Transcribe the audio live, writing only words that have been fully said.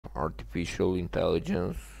artificial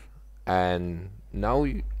intelligence, and now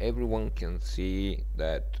everyone can see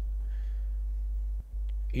that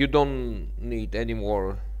you don't need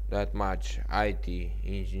anymore that much IT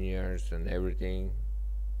engineers and everything,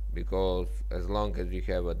 because as long as you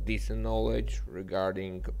have a decent knowledge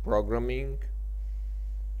regarding programming,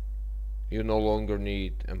 you no longer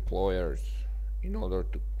need employers in order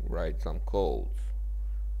to write some codes.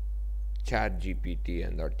 ChatGPT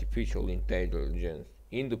and artificial intelligence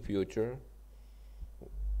in the future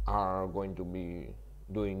are going to be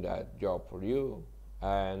doing that job for you,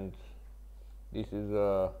 and this is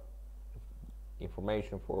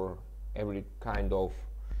information for every kind of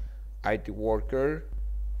IT worker,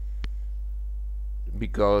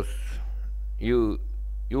 because you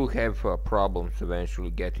you'll have problems eventually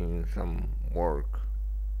getting some work,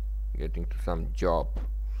 getting to some job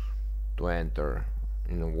to enter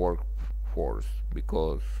in the workforce,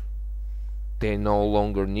 because they no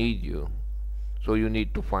longer need you. So you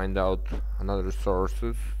need to find out another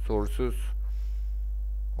sources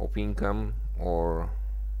of income or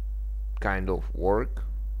kind of work,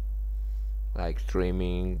 like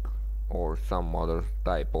streaming or some other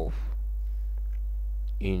type of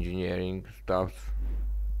engineering stuff,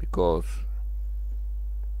 because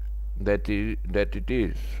that it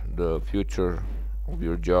is the future of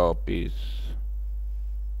your job is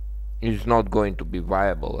not going to be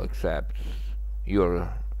viable except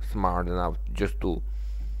you're smart enough just to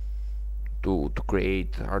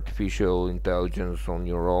create artificial intelligence on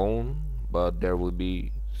your own. But there will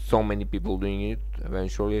be so many people doing it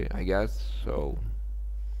eventually, I guess. So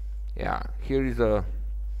yeah, here is a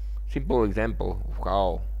simple example of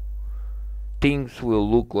how things will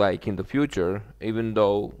look like in the future, even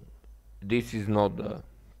though this is not the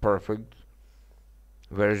perfect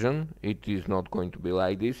version. It is not going to be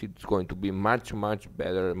like this. It's going to be much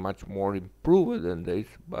better, much more improved than this.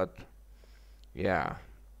 But yeah,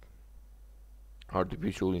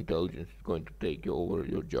 artificial intelligence is going to take over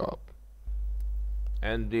your job,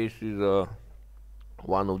 and this is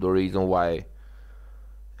one of the reasons why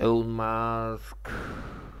Elon Musk,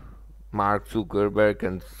 Mark Zuckerberg,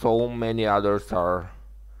 and so many others are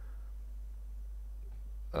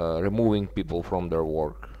removing people from their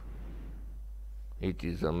work. It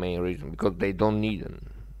is the main reason, because they don't need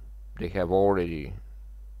them. They have already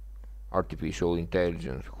artificial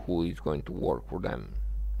intelligence who is going to work for them,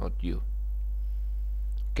 not you.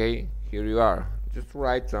 Okay, here you are. Just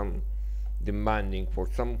write some demanding for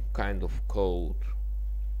some kind of code,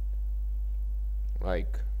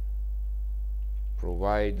 like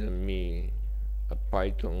provide me a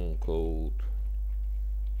Python code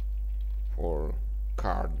for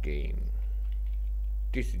card game.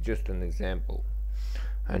 This is just an example,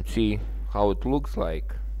 and see how it looks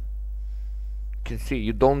like. You can see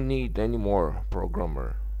you don't need any more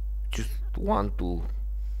programmer. Just want to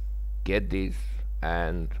get this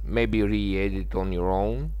and maybe re-edit on your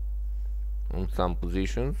own on some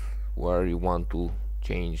positions where you want to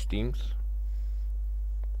change things.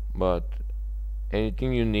 But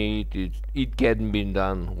anything you need, it can be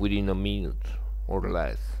done within a minute or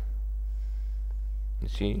less. You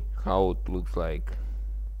see how it looks like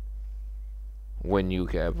when you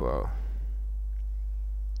have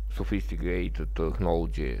sophisticated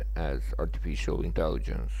technology as artificial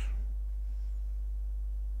intelligence.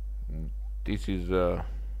 This is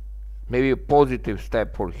maybe a positive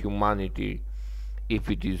step for humanity if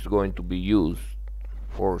it is going to be used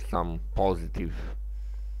for some positive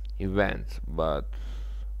events, but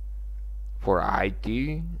for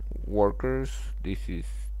IT workers this is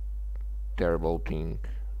terrible thing,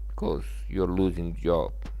 because you're losing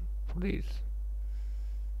job for this.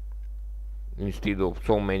 Instead of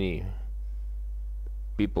so many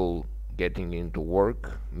people getting into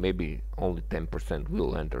work, maybe only 10%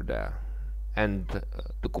 will enter there, and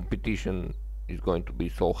the competition is going to be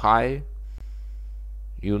so high.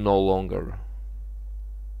 You no longer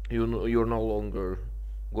you're no longer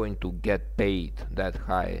going to get paid that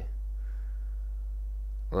high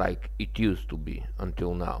like it used to be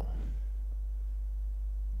until now.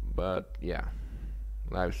 But yeah,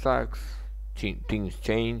 life sucks. Things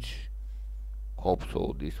change. Hope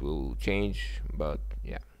so this will change. But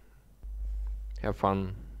yeah, have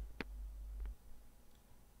fun.